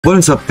What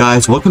is up,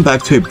 guys? Welcome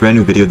back to a brand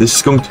new video. This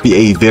is going to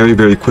be a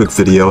very quick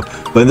video,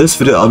 but in this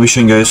video I'll be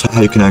showing you guys how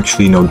you can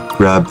actually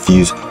grab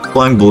these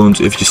flying balloons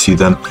if you see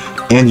them,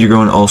 and you're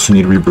going to also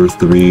need Rebirth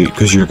 3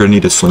 because you're going to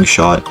need a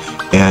slingshot.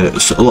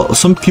 And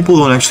some people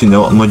don't actually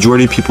know. A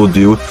majority of people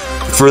do.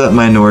 For that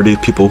minority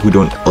of people who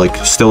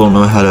still don't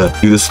know how to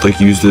do this,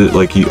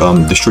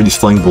 destroy these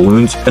flying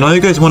balloons. And all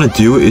you guys want to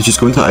do is just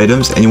go into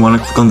items and you want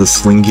to click on the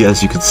slingy,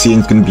 as you can see, and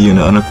it's going to be an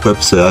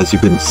unequipped. So as you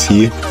can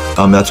see,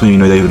 that's when you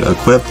know they have it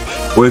equipped.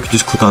 Or you can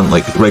just click on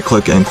right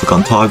click and click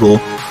on toggle,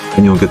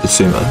 and you'll get the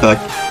same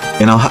effect.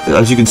 And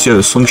as you can see, I have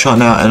a slingshot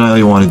now, and all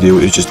you want to do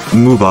is just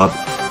move up,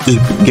 just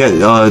get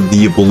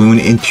the balloon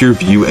into your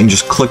view, and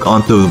just click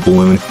onto the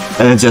balloon,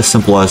 and it's as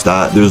simple as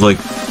that. There's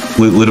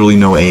literally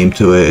no aim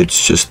to it.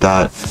 It's just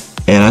that.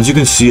 And as you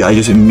can see, I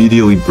just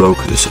immediately broke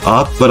this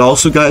up. But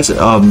also, guys,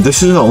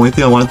 this isn't the only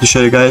thing I wanted to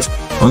show you guys.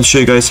 I want to show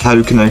you guys how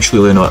you can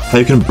actually how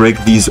you can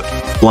break these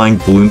flying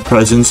balloon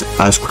presents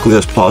as quickly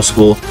as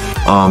possible.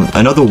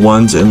 I know the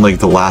ones in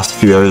the last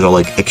few areas are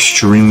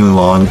extremely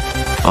long,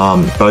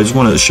 but I just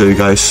wanted to show you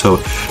guys. So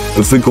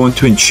if we go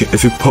into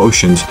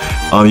potions,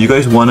 you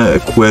guys want to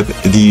equip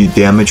the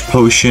damage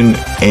potion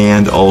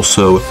and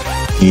also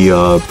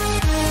the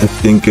I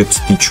think it's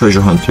the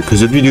treasure hunter,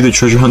 because if you do the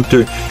treasure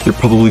hunter, you're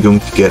probably going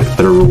to get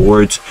better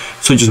rewards.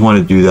 So you just want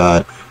to do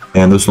that.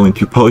 And those are only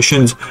 2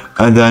 potions.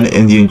 And then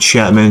in the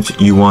enchantment,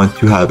 you want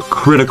to have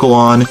critical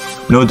on,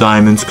 no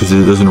diamonds because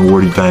it doesn't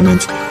award you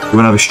diamonds. You want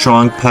to have a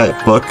strong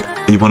pet book.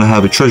 You want to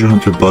have a treasure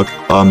hunter book.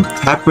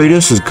 Tap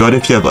radius is good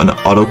if you have an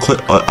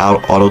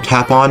auto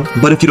tap on,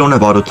 but if you don't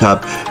have auto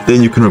tap,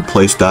 then you can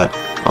replace that.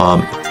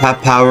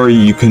 Tap power,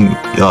 you can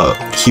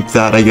keep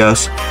that, I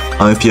guess,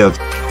 if you have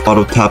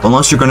auto tap,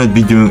 unless you're going to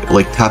be doing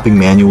tapping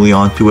manually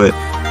onto it,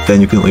 then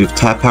you can leave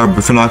tap power. But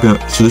if you're not going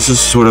to, so this is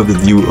sort of the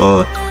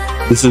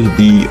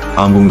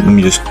let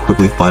me just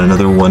quickly find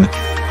another one.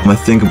 I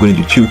think I'm going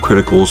to do 2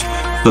 criticals.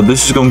 So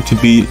this is going to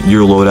be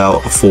your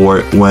loadout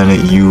for when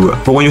you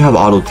have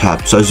auto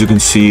tap. So as you can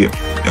see,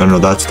 I don't know,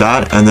 that's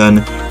that. And then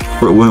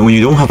when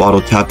you don't have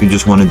auto tap, you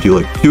just want to do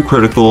 2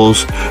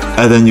 criticals,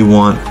 and then you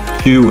want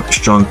 2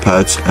 strong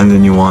pets, and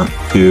then you want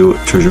 2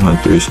 treasure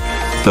hunters.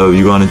 So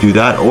you want to do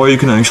that, or you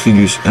can actually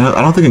use, and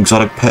I don't think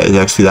exotic pet is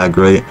actually that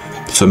great,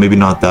 so maybe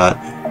not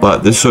that,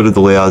 but this is sort of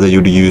the layout that you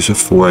would use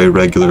for a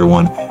regular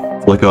one,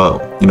 when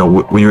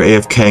you're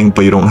AFKing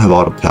but you don't have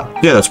auto tap.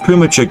 Yeah, that's pretty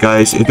much it,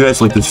 guys. If you guys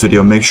like this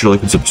video, make sure to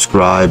like and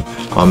subscribe.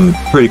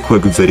 Pretty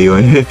quick video.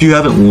 And if you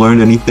haven't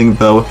learned anything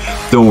though,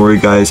 don't worry,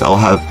 guys, I'll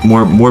have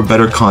more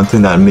better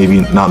content that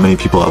maybe not many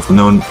people have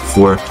known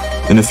for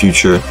in the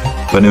future.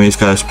 But anyways,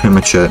 guys, pretty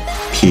much it.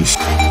 Peace.